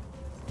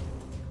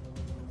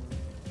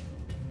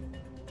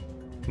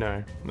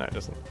 No, it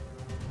doesn't.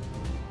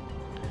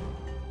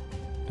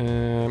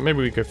 Maybe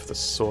we go for the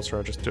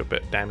sorcerer, just do a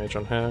bit of damage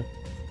on her.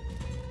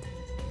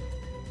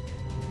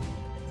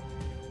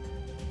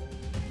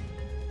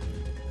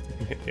 You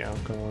can hit the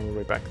Archon all the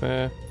way back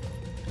there.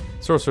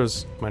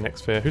 Sorcerer's my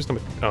next fear. Who's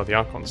number... Oh, the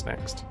Archon's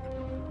next.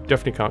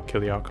 Definitely can't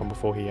kill the Archon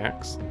before he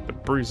acts. The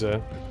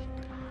Bruiser,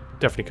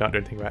 definitely can't do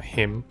anything about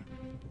him.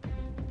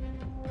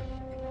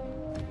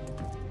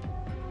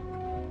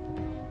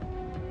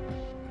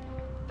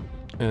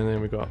 And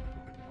then we got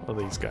all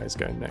these guys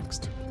going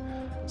next.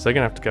 So they're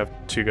going to have to go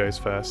 2 guys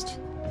first.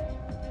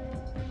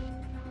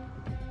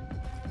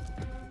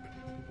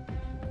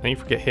 And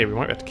if we get here, we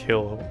might be able to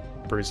kill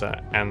Bruiser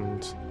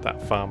and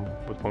that farm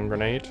with 1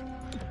 grenade. So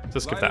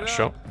let's give that a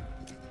shot.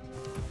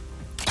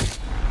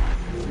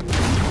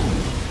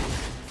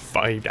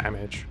 5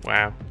 damage.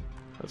 Wow.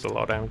 That's a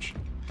lot of damage.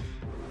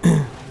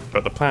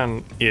 But the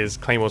plan is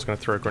Claymore's going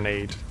to throw a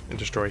grenade and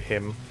destroy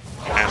him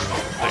and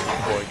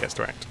before he gets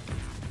to act.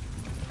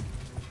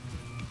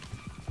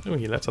 Oh,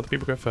 he lets other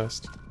people go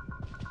first.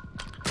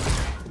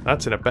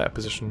 That's in a better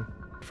position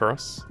for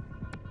us.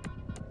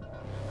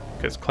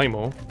 Because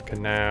Claymore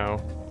can now...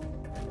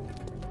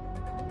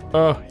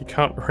 Oh, he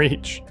can't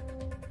reach.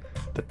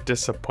 The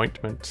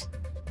disappointment.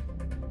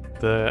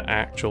 The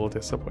actual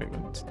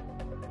disappointment.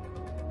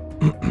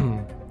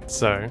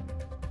 So...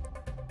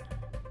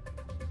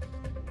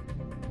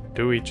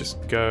 do we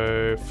just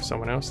go for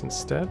someone else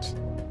instead?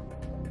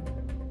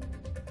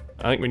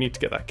 I think we need to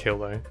get that kill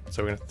though.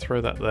 So we're going to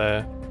throw that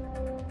there.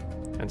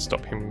 And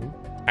stop him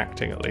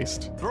acting at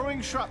least.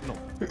 Throwing shrapnel.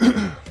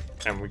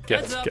 And we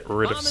get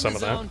rid of some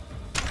of that.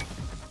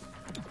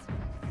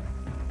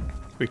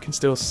 We can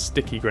still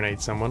sticky grenade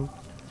someone.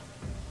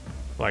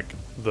 Like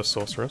the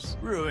sorceress.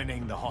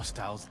 Ruining the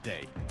hostiles'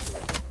 day.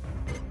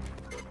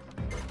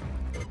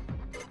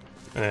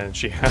 And then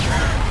she has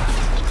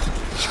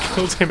she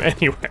killed him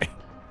anyway.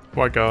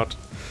 My god.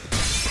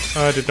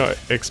 I did not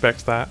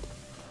expect that.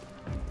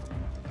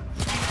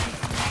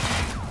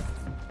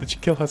 Did she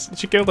kill herself?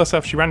 She killed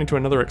herself. She ran into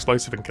another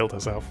explosive and killed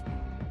herself.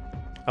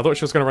 I thought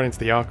she was going to run into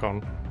the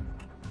Archon.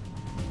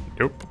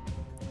 Nope.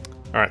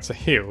 Alright, so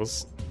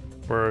heals.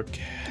 We're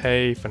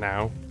okay for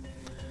now.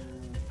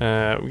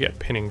 We get a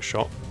pinning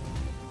shot.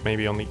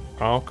 Maybe on the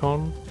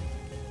Archon?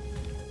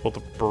 Or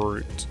the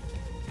Brute?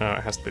 No,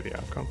 it has to be the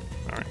Archon.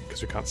 Alright,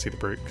 because we can't see the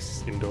Brute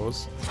 'cause it's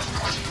indoors.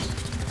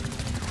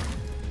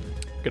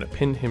 Gonna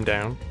pin him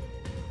down.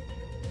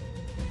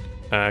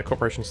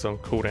 Corporation's still on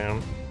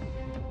cooldown.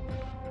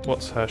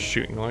 What's her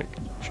shooting like?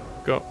 She's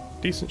got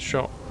decent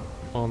shot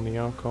on the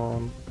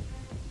Archon.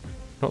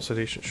 Not so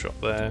decent shot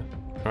there.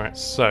 Alright,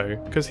 so,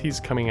 because he's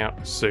coming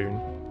out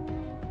soon,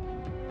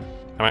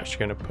 I'm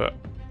actually going to put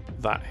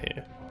that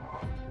here.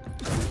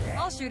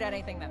 I'll shoot at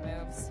anything that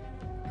moves.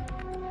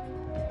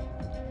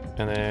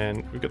 And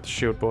then we've got the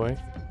shield boy.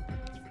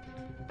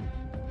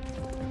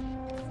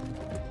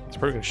 He's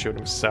probably going to shield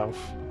himself.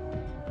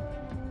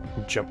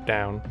 And jump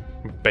down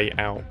and bait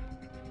out.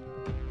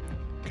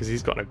 Because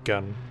he's got no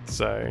gun,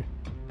 so I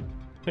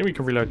think we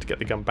can reload to get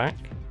the gun back.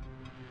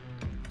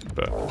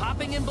 But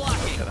Popping and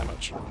blocking. not that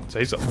much. So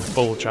he's got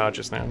full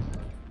charges now.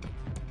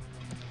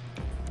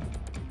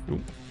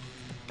 Ooh.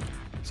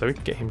 So we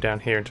can get him down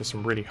here into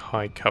some really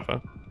high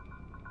cover.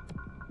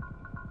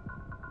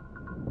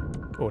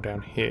 Or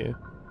down here.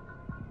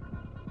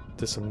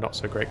 To some not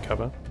so great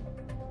cover.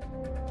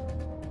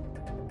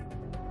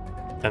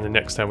 And the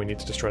next time we need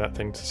to destroy that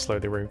thing to slow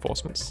the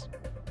reinforcements.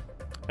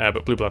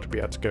 But Blue Blood will be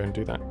able to go and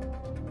do that.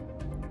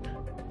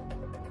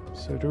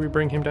 So do we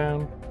bring him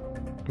down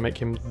and make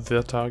him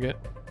the target?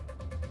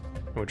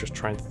 And we'll just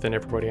try and thin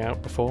everybody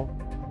out before?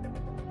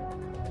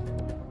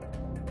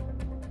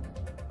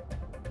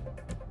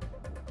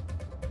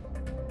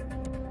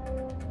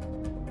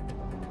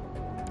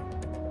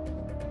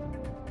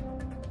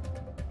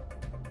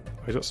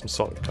 He's got some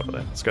solid cover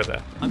there. Let's go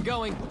there. I'm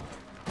going.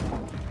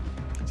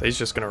 So he's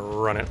just going to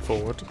run it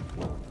forward.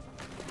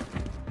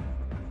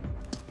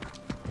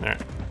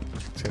 Alright.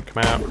 He's going to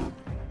come out.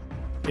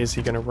 Is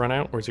he going to run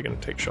out or is he going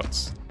to take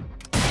shots?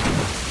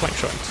 Flank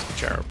shot into the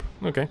cherub.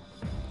 Okay.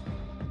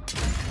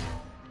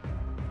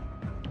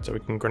 So we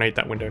can grenade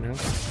that window now.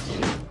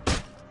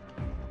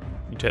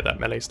 You take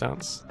that melee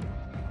stance.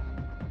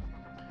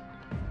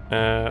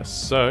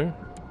 So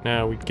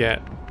now we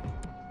get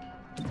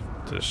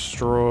to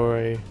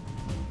destroy.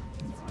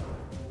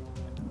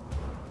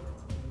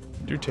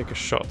 Do take a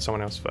shot at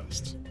someone else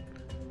first,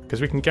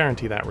 because we can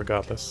guarantee that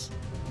regardless.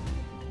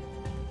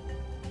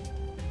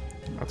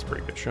 That's a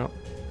pretty good shot.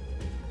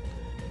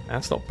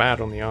 That's not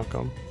bad on the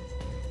Archon.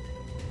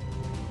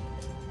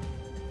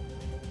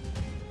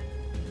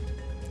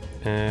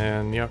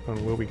 And the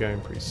Archon will be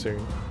going pretty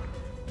soon.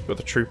 Got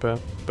the Trooper,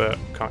 but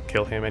can't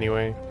kill him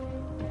anyway.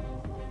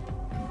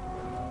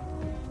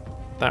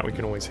 That we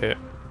can always hit.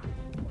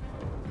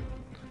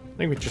 I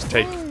think we just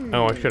take...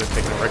 Oh, I could have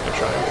taken a regular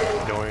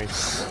shot.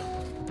 Nice.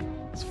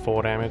 It's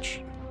 4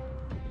 damage.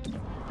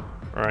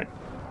 Alright.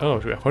 Oh,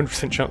 we have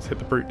 100% chance to hit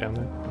the Brute down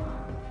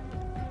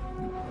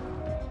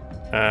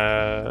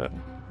there.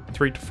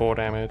 3 to 4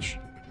 damage.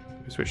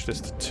 We switch this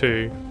to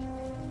 2.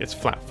 It's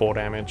flat 4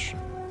 damage.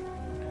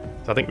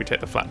 So I think we take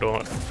the flat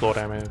floor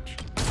damage.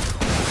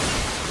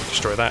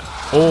 Destroy that.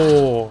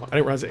 Oh, I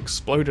didn't realize it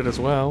exploded as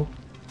well.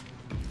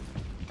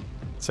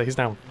 So he's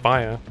now on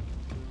fire.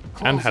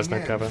 And has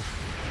no cover.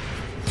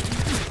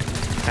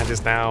 And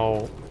is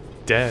now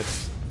dead.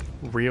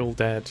 Real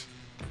dead.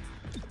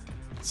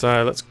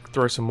 So let's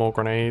throw some more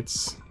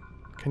grenades.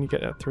 Can you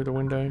get that through the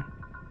window?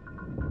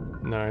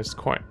 No, it's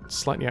quite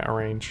slightly out of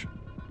range.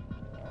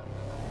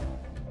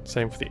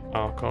 Same for the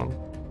Archon.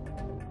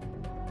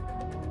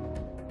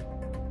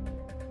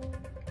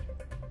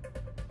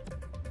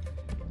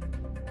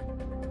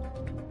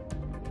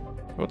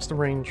 What's the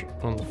range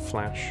on the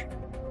flash?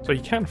 So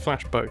you can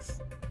flash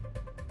both.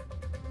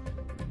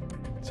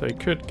 So you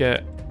could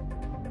get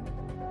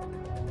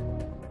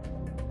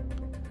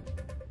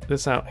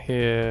this out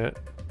here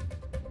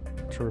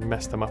to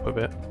mess them up a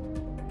bit.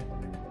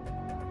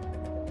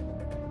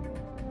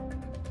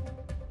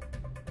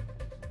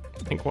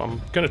 I think what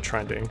I'm going to try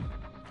and do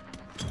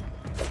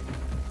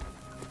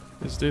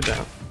is do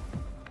that.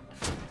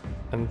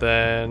 And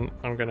then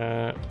I'm going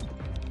to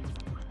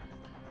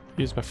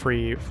use my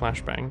free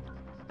flashbang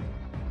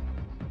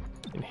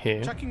in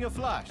here. Checking your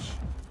flash.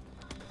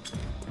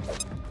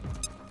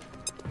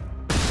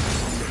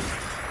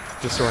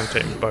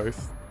 Disorientating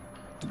both.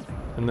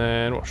 And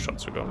then what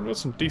shots we got? We've got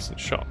some decent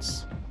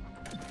shots.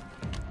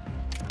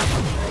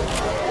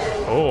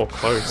 Oh,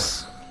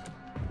 close.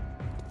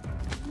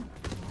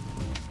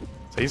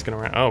 So he's gonna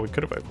run. Oh, we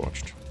could have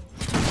overwatched.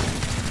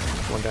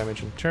 1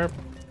 damage in Cherub.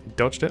 He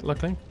dodged it,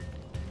 luckily.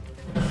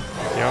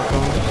 The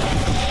Archon.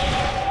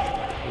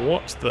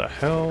 What the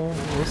hell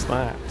was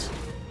that?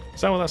 Is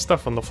that what that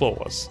stuff on the floor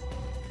was?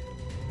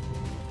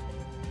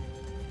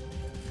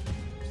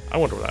 I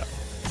wonder what that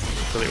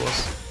really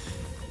was.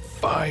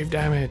 5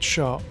 damage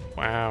shot.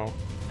 Wow.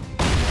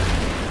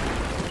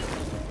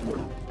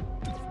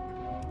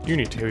 You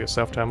need to heal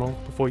yourself, Tamil,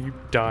 before you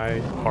die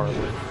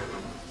horribly.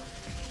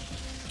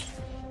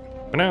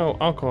 But now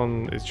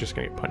Archon is just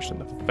going to get punched in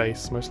the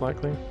face, most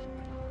likely.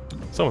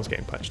 Someone's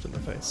getting punched in the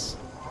face.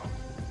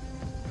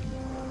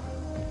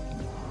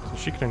 So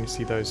she can only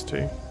see those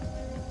two.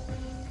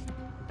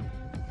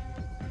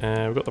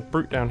 We've got the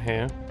Brute down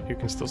here, who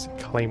can still see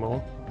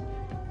Claymore.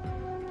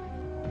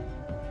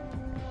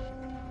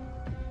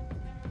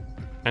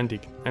 And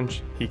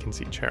he can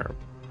see Cherub.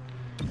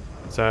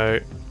 So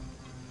I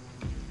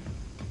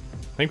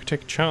think we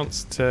take a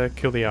chance to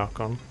kill the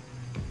Archon.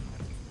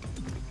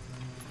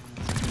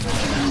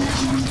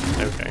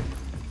 Okay.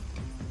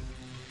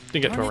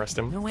 Didn't get to arrest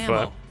him, no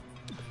but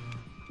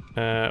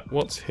ammo.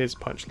 what's his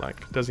punch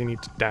like? Does he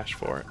need to dash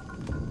for it?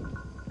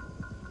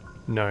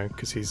 No,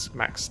 because he's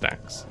max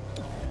stacks.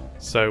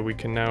 So we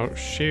can now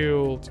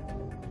shield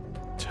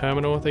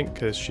Terminal, I think,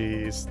 because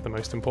she's the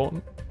most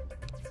important.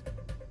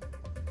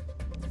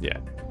 Yeah.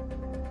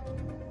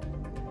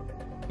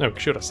 No, we can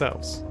shield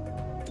ourselves.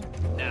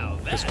 Now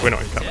Because that's we're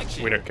not in cover.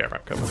 protection. We don't care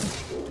about cover.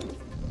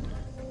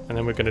 And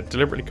then we're going to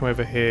deliberately come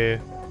over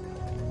here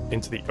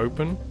into the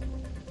open,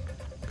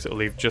 because it'll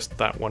leave just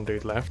that one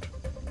dude left.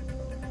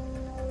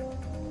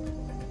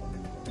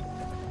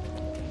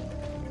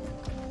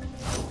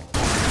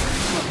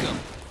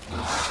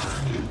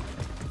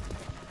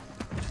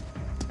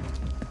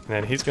 And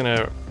then he's going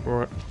to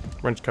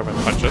run to cover and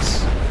punch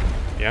us.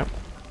 Yeah.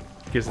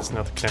 Gives us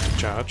another kinetic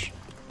charge.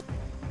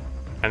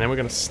 And then we're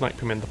going to snipe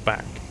him in the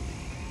back.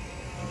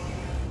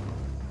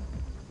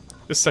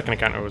 This second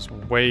encounter was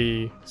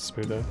way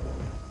smoother.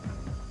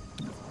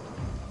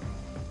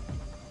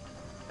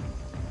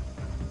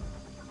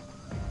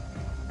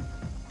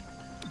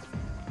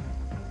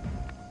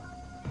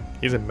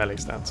 He's in melee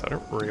stance, so I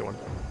don't really want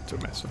to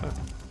mess with that.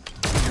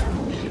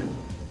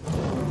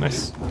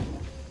 Nice. I'm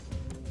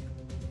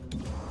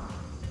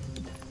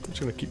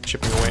just going to keep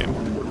chipping away at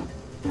him.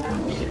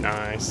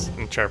 Nice.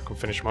 And Cherub can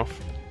finish him off.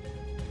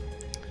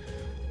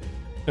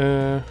 We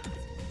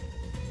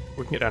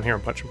can get down here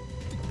and punch him.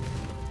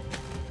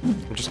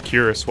 I'm just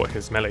curious what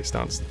his melee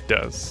stance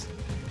does.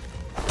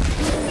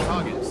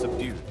 Target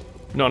subdued.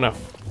 Not enough.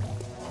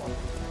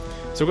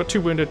 So we've got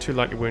 2 wounded, 2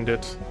 lightly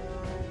wounded.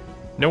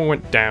 No one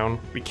went down.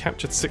 We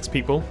captured 6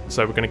 people,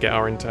 so we're going to get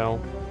our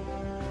intel.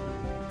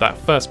 That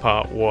first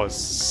part was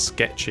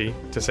sketchy,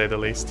 to say the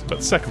least, but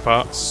the second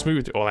part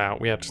smoothed it all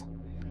out.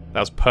 That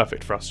was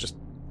perfect for us, just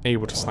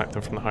able to snipe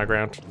them from the high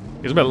ground.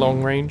 It was a bit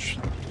long range,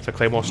 so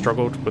Claymore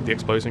struggled with the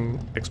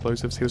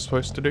explosives he was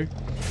supposed to do.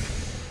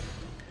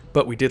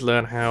 But we did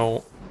learn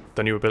how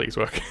the new abilities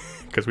work,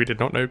 because we did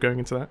not know going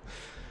into that.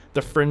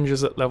 The Fringe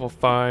is at level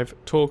 5.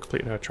 Tor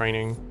completed her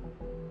training.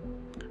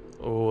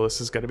 Oh, this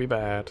is going to be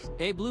bad.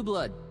 Hey, Blue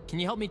Blood, can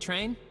you help me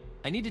train?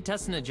 I need to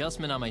test an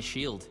adjustment on my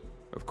shield.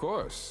 Of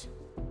course.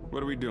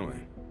 What are we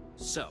doing?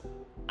 So,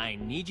 I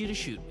need you to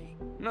shoot me.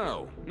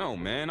 No,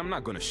 man, I'm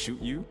not gonna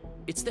shoot you.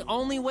 It's the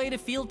only way to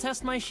field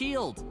test my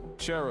shield.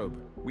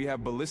 Cherub, we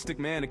have ballistic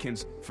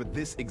mannequins for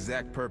this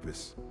exact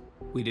purpose.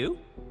 We do?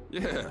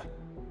 Yeah,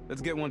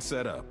 let's get one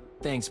set up.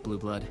 Thanks, Blue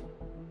Blood.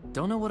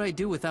 Don't know what I'd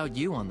do without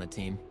you on the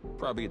team.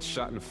 Probably get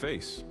shot in the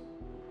face.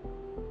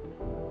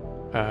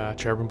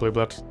 Cherub and Blue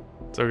Blood.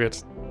 So good.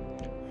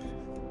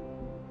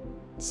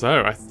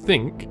 So, I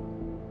think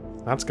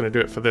that's going to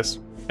do it for this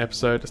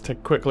episode. Let's take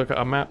a quick look at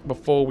our map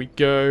before we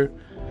go.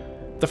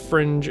 The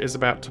Fringe is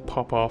about to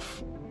pop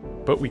off,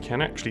 but we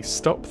can actually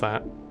stop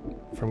that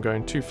from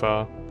going too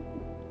far.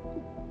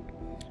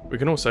 We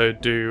can also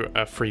do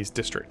a freeze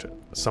district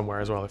somewhere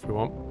as well if we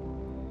want.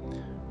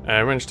 We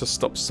managed to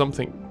stop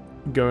something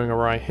going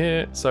awry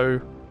here,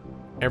 so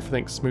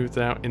everything's smoothed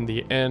out in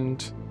the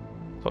end.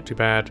 Not too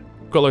bad.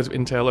 Got loads of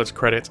intel, loads of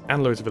credits,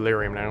 and loads of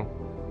Valyrium now.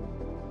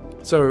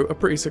 So, a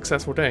pretty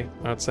successful day,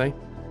 I'd say.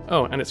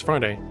 Oh, and it's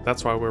Friday.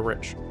 That's why we're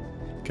rich.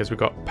 Because we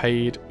got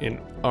paid in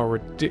a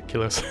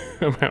ridiculous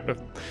amount of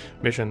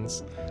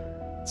missions.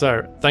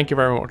 So, thank you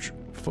very much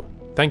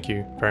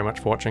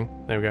for watching.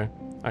 There we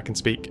go. I can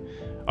speak.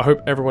 I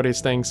hope everybody is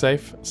staying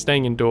safe,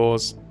 staying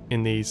indoors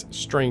in these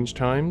strange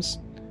times,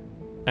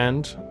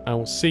 and I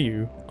will see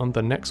you on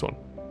the next one.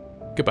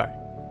 Goodbye.